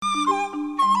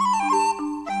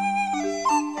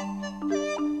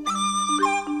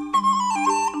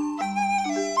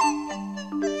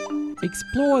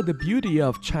Explore the beauty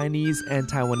of Chinese and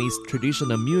Taiwanese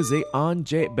traditional music on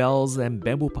jade bells and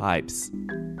bamboo pipes.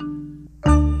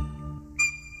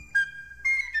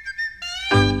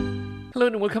 Hello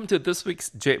and welcome to this week's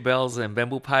Jade Bells and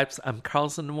Bamboo Pipes. I'm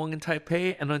Carlson Wong in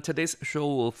Taipei, and on today's show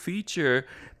we'll feature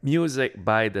music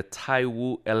by the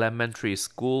Taiwu Elementary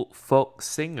School folk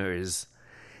singers.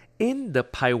 In the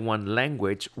Paiwan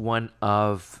language, one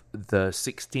of the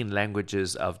 16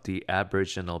 languages of the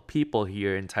Aboriginal people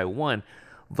here in Taiwan,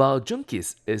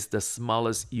 Valaule is the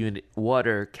smallest unit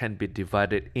water can be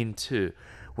divided into.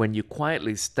 When you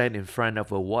quietly stand in front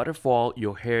of a waterfall,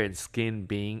 your hair and skin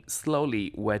being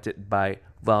slowly wetted by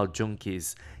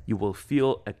Valaule, you will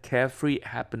feel a carefree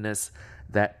happiness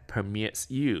that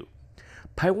permeates you.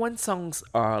 Paiwan songs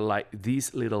are like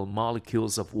these little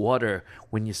molecules of water.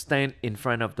 When you stand in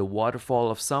front of the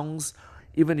waterfall of songs,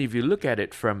 even if you look at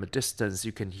it from a distance,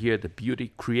 you can hear the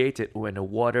beauty created when the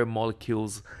water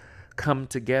molecules come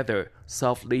together.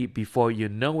 Softly, before you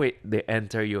know it, they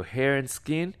enter your hair and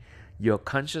skin, your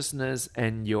consciousness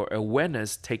and your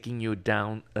awareness, taking you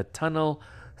down a tunnel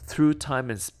through time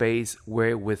and space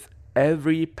where with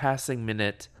every passing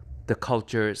minute, the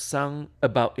culture sung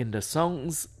about in the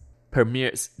songs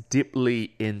permeates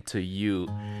deeply into you.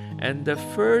 And the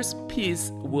first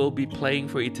piece we'll be playing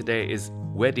for you today is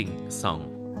Wedding Song.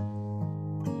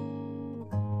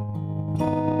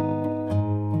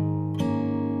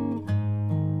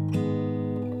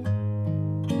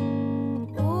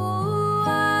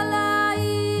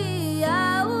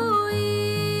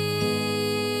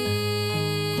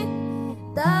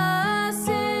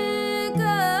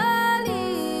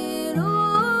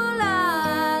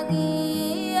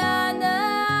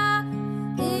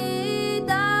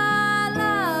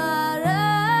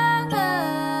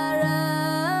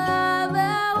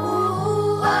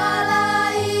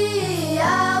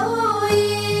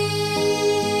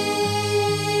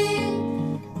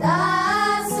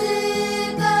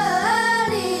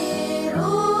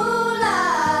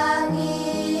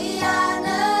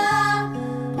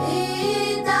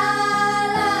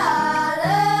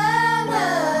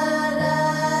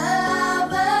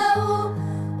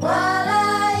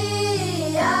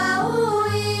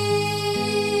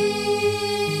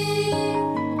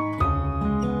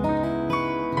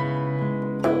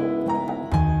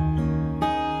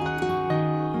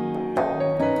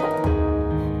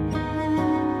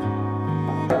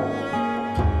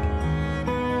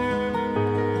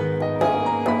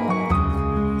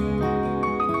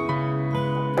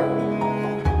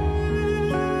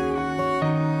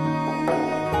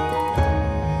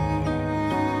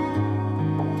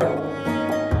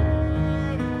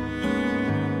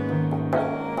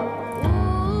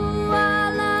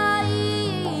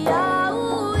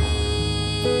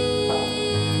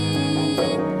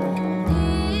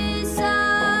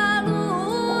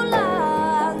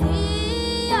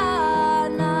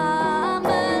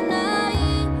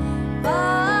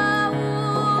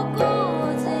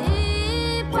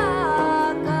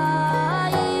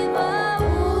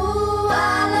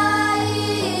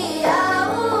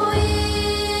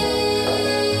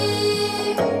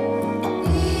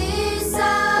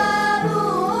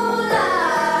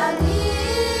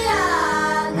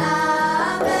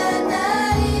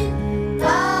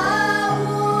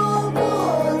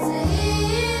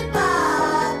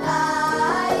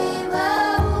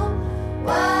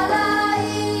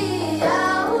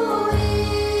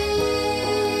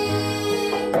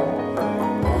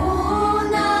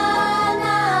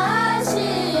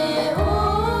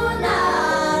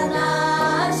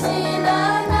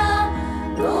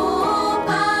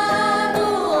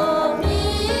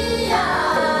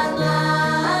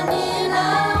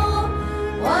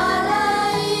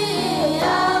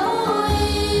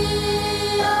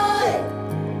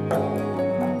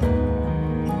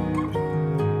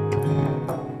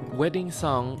 Wedding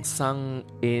song sung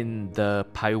in the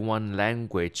Paiwan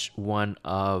language, one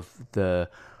of the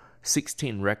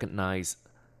 16 recognized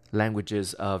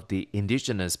languages of the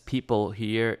indigenous people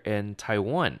here in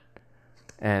Taiwan.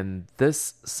 And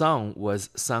this song was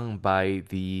sung by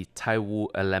the Taiwu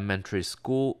Elementary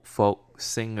School folk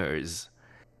singers.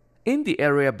 In the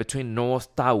area between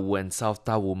North Taiwu and South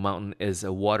Taiwu Mountain is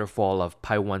a waterfall of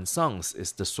Paiwan songs.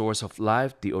 It's the source of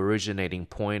life, the originating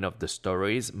point of the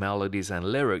stories, melodies, and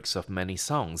lyrics of many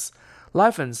songs.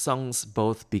 Life and songs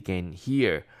both began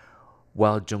here.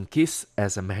 While Junkis,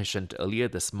 as I mentioned earlier,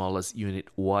 the smallest unit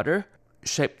water,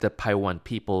 shaped the Paiwan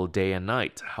people day and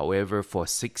night. However, for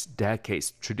 6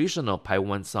 decades, traditional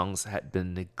Paiwan songs had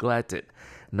been neglected.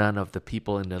 None of the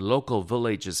people in the local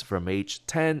villages from age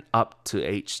 10 up to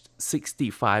age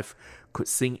 65 could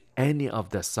sing any of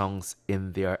the songs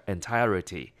in their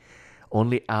entirety.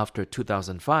 only after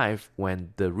 2005,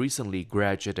 when the recently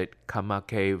graduated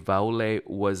Camake Valaule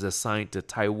was assigned to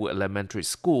Taiwu Elementary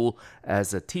School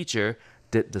as a teacher,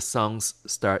 did the songs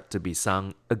start to be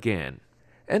sung again.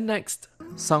 And next,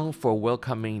 song for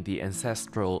welcoming the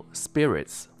ancestral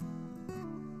spirits.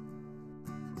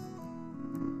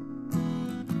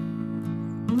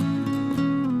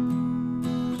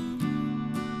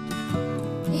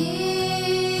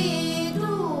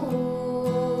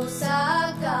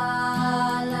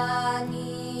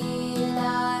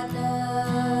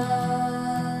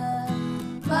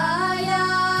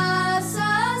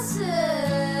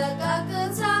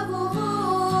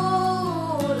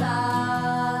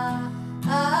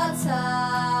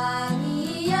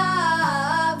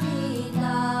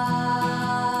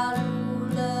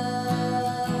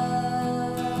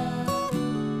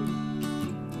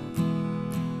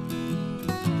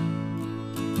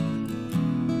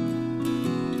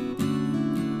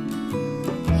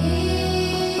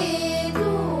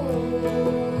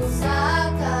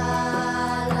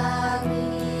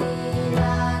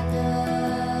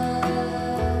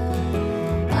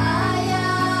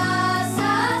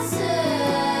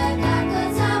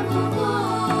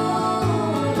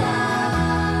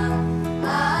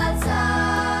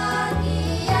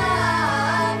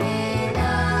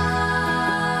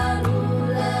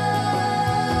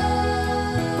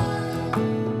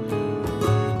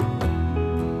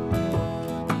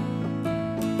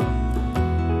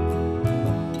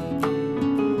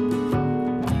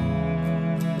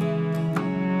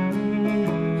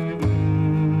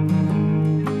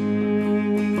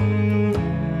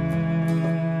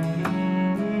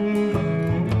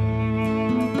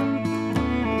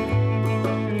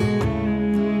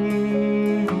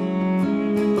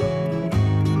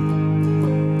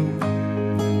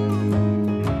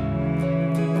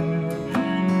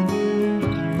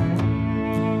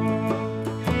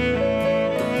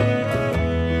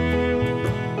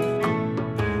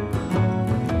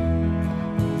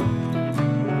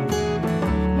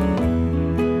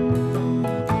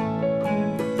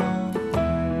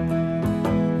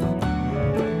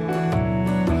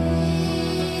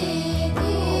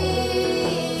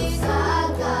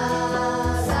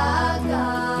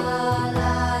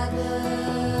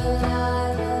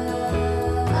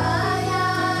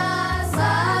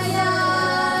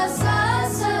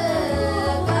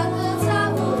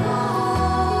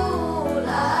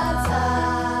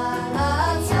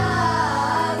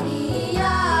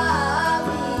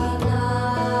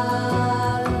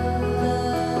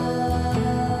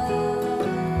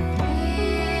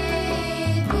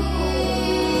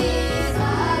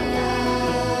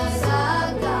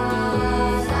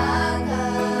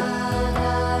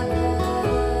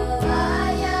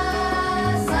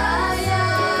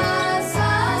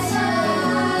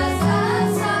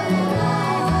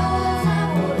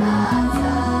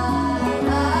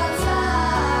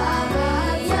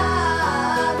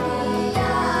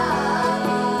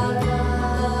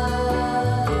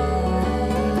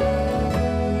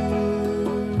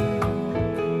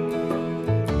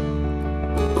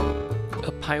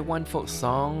 Paiwan folk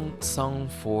song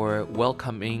for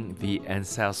welcoming the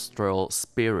ancestral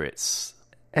spirits.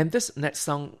 And this next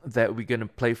song that we're going to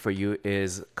play for you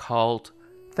is called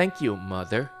Thank You,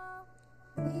 Mother.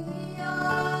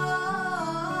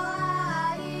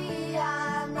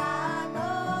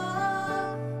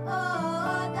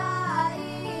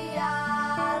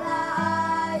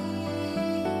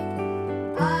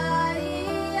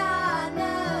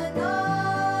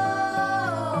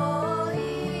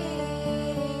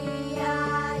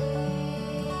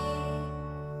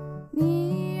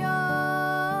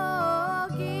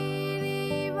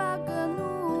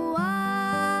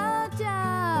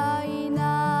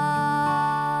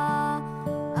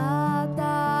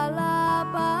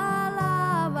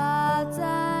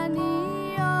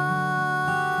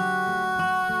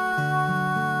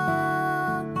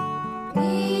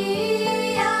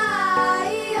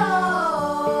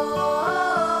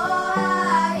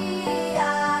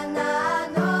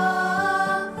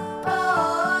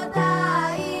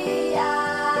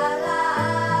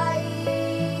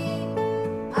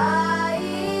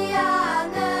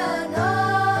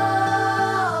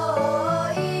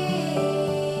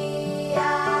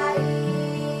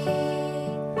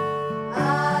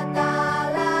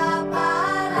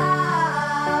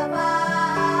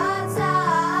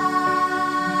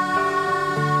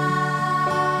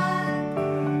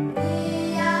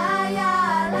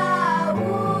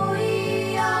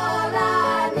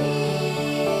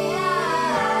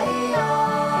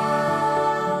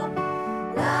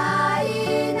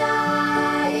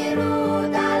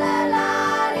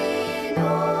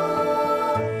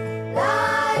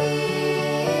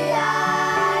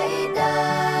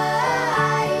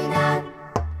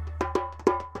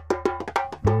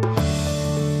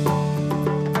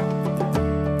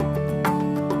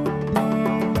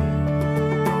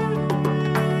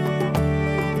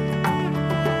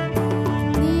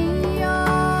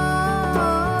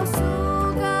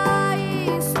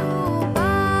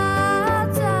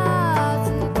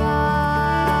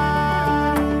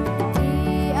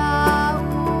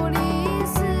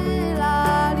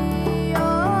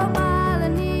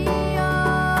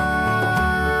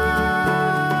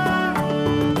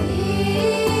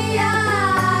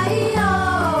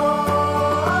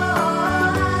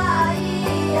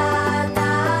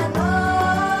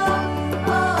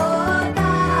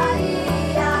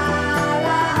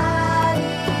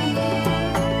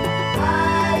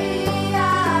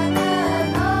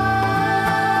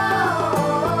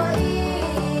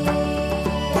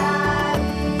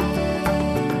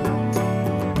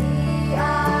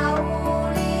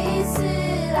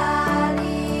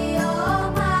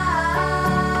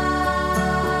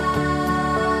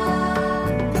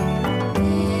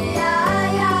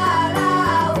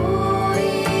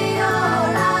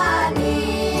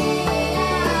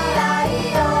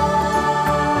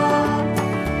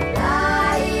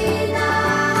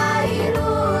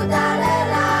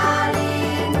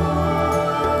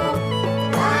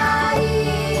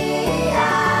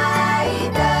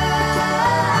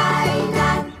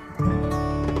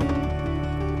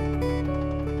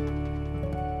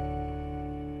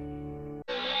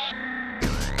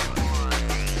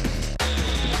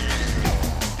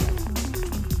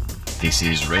 This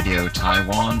is Radio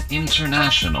Taiwan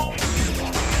International.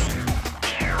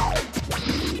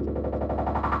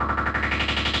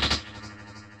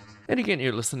 And again,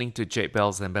 you're listening to Jade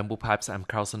Bells and Bamboo Pipes. I'm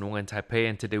Carlson Wong in Taipei,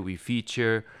 and today we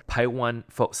feature Paiwan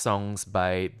folk songs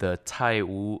by the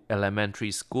Taiwu Elementary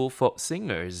School folk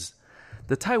singers.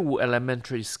 The Taiwu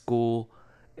Elementary School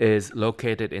is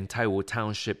located in Taiwu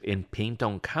Township in Ping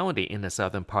Tung County in the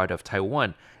southern part of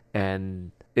Taiwan,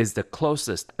 and is the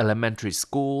closest elementary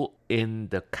school in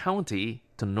the county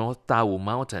to North Taiwu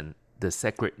Mountain, the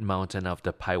sacred mountain of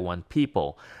the Paiwan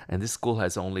people. And this school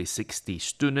has only 60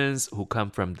 students who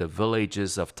come from the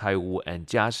villages of Taiwu and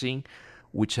Jiaxing,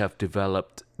 which have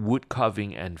developed wood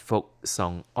carving and folk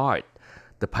song art.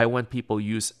 The Paiwan people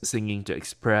use singing to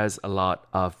express a lot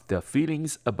of their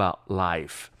feelings about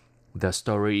life, their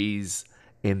stories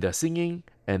in their singing,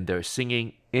 and their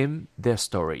singing in their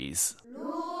stories.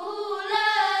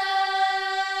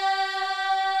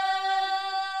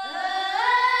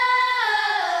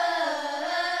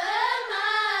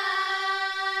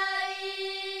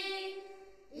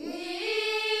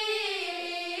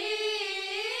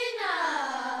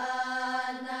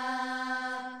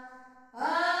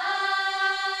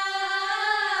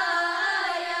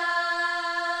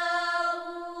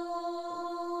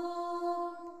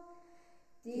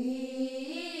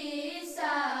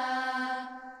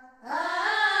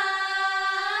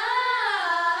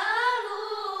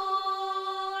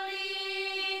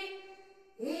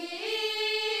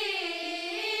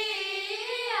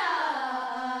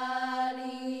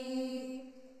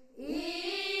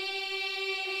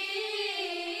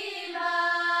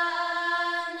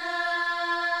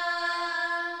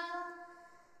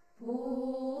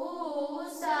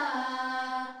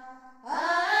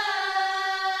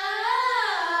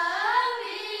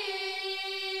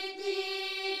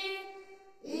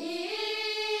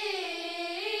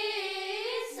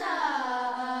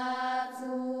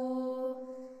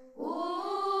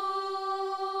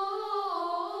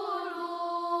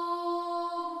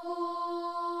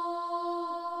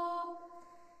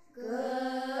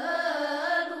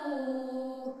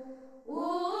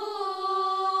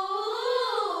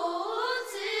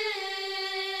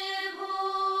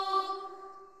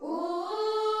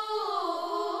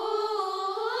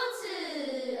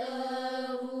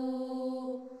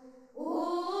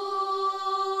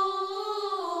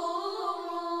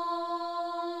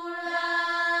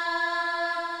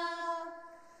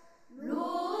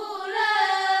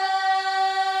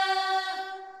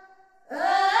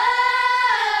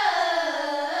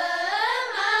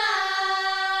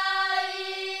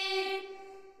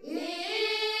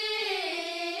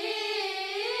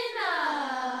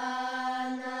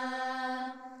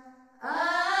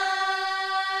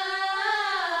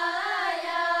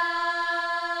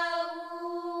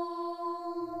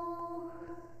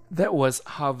 That was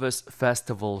Harvest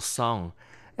Festival song.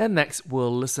 And next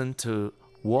we'll listen to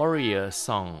Warrior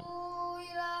Song.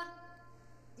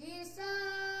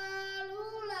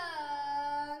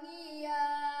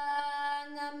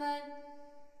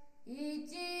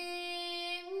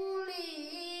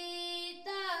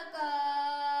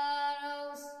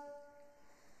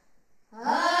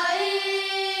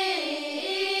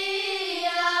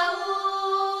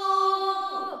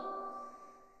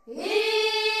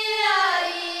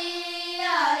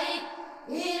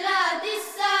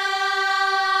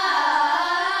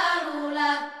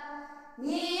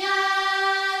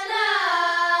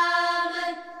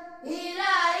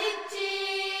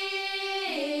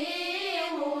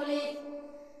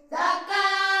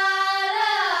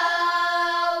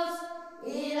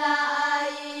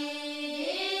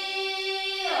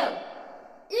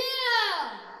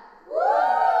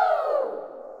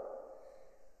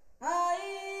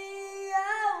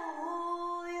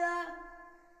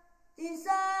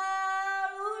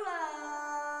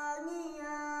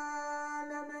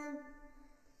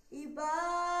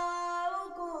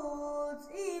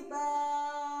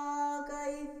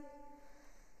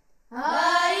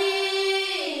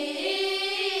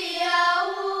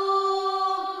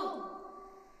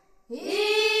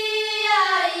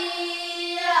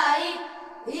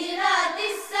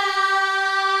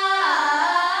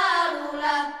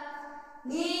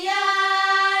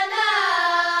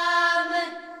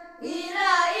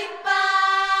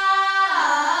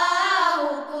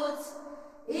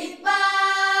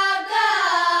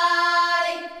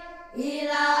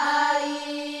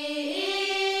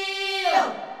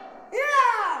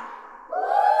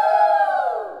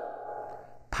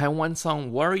 Paiwan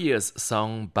song Warriors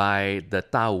sung by the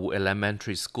Taiwu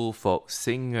Elementary School folk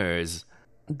singers.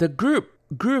 The group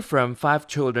grew from 5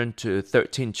 children to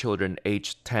 13 children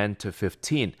aged 10 to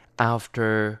 15.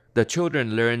 After the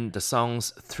children learned the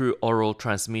songs through oral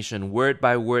transmission, word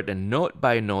by word and note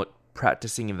by note,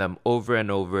 practicing them over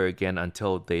and over again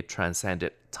until they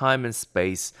transcended time and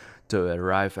space to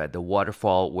arrive at the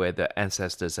waterfall where the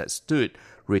ancestors had stood,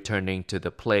 returning to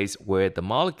the place where the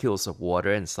molecules of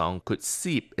water and song could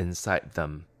seep inside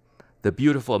them. The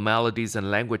beautiful melodies and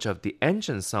language of the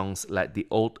ancient songs let the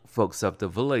old folks of the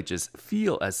villages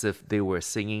feel as if they were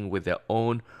singing with their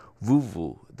own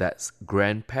vuvu, that's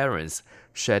grandparents,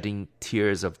 shedding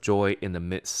tears of joy in the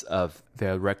midst of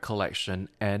their recollection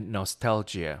and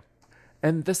nostalgia.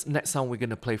 And this next song we're going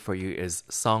to play for you is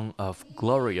Song of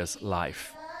Glorious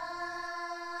Life.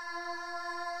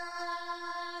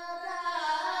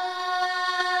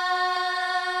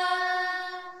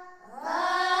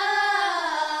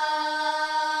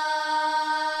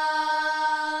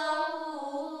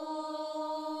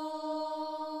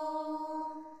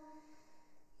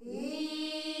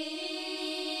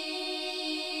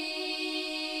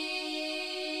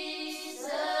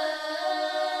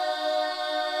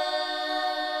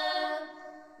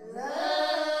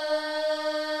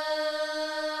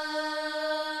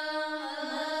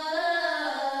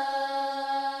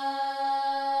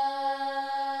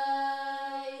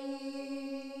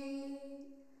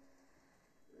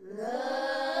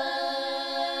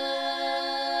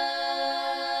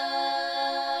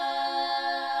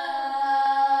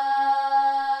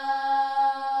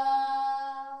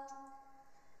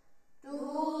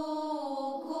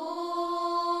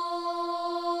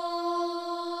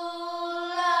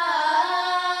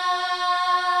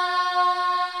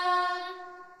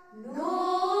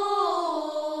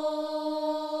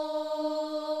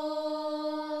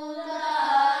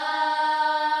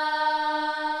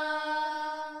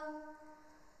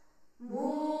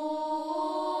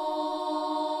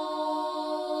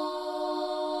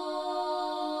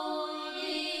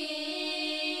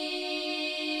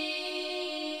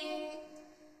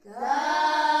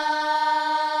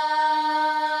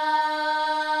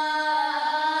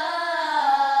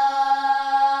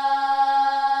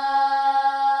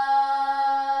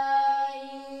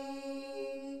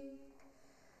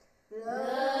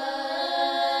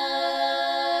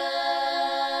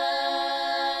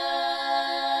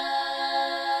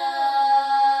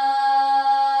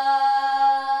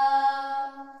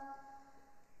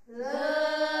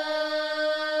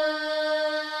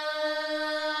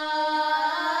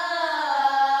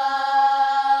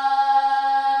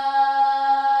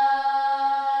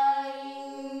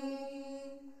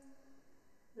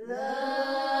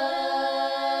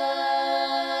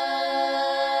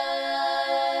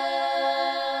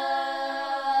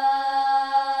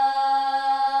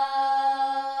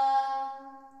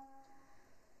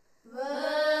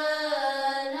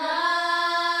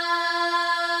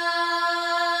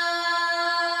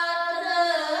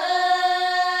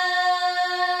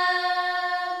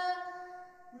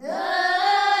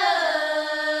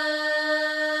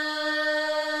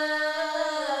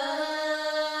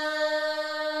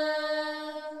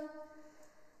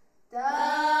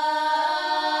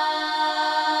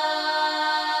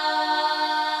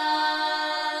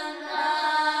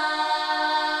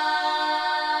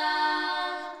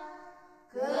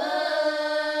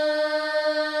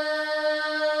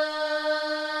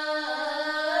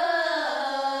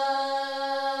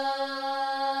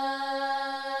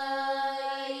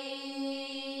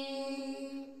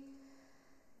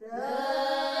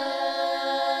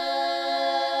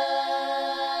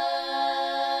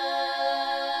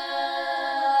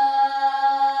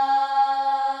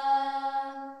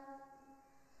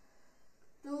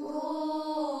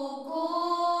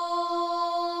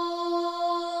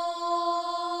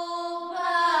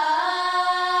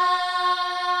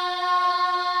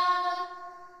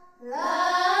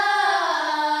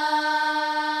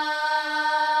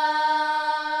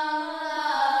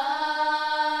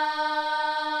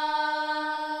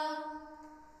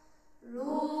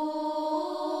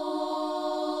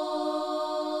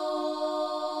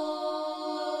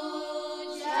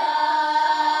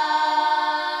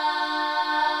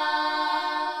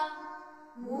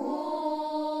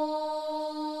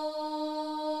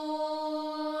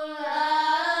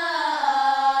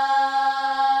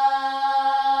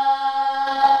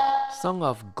 Song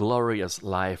of Glorious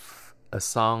Life a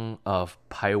song of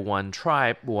Paiwan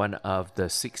tribe, one of the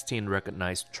 16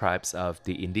 recognized tribes of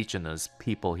the indigenous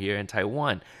people here in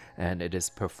Taiwan. And it is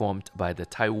performed by the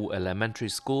Taiwu Elementary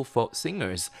School folk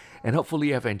singers. And hopefully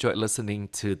you have enjoyed listening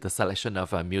to the selection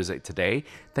of our music today.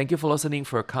 Thank you for listening.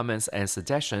 For comments and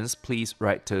suggestions, please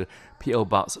write to P.O.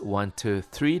 Box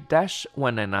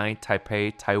 123-199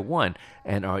 Taipei, Taiwan.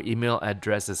 And our email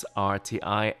address is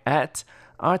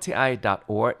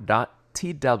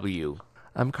rti@rti.org.tw.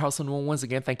 I'm Carlson Wong once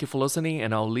again. Thank you for listening,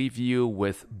 and I'll leave you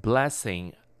with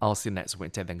Blessing. I'll see you next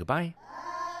week. Then goodbye.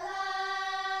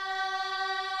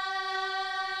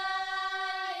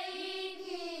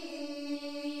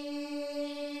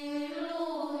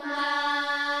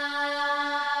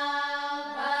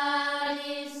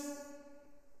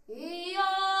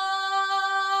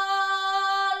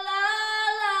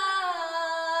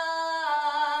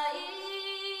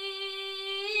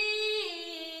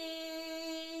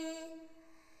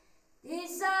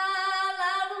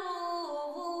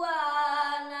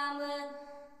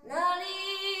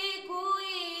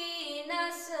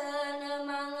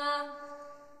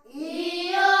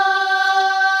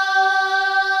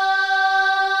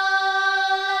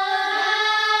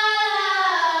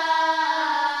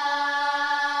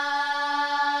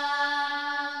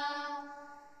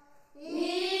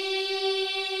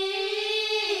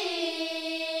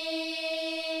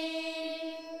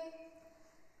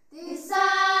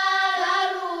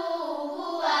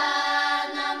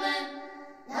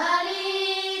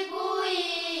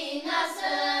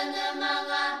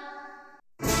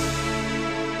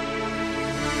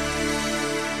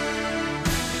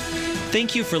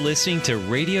 Thank you for listening to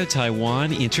Radio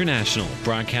Taiwan International,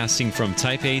 broadcasting from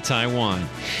Taipei, Taiwan.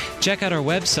 Check out our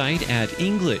website at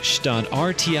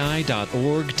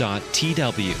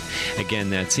english.rti.org.tw. Again,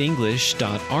 that's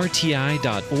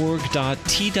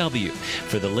english.rti.org.tw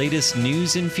for the latest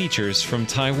news and features from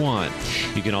Taiwan.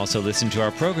 You can also listen to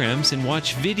our programs and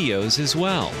watch videos as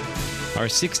well. Our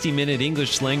 60-minute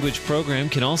English language program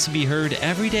can also be heard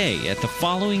every day at the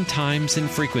following times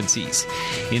and frequencies.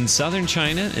 In Southern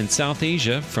China and South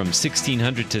Asia from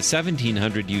 1600 to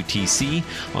 1700 UTC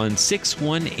on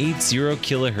 6180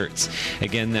 kHz.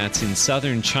 Again, that's in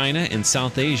Southern China and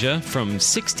South Asia from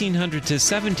 1600 to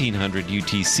 1700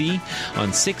 UTC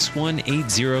on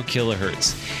 6180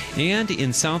 kHz. And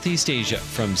in Southeast Asia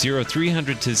from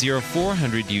 0300 to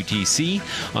 0400 UTC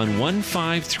on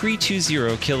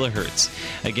 15320 kHz.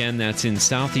 Again, that's in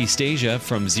Southeast Asia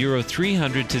from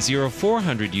 0300 to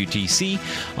 0400 UTC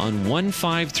on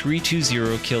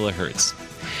 15320 kHz.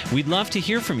 We'd love to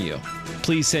hear from you.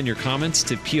 Please send your comments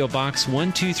to P.O. Box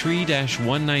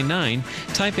 123-199,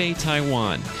 Taipei,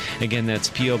 Taiwan. Again, that's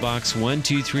P.O. Box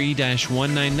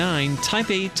 123-199,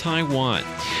 Taipei, Taiwan.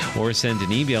 Or send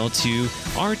an email to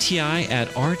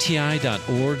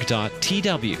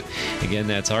rti@rti.org.tw. Again,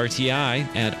 that's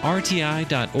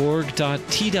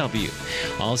rti@rti.org.tw.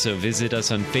 Also, visit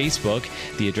us on Facebook.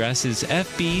 The address is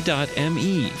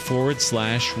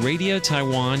fb.me/Radio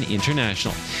Taiwan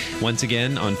International. Once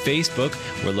again, on Facebook,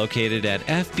 we're located at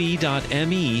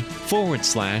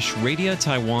fb.me/Radio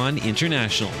Taiwan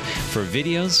International for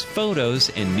videos, photos,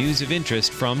 and news of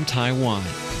interest from Taiwan.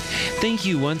 Thank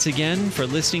you once again for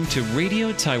listening to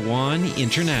Radio Taiwan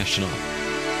International.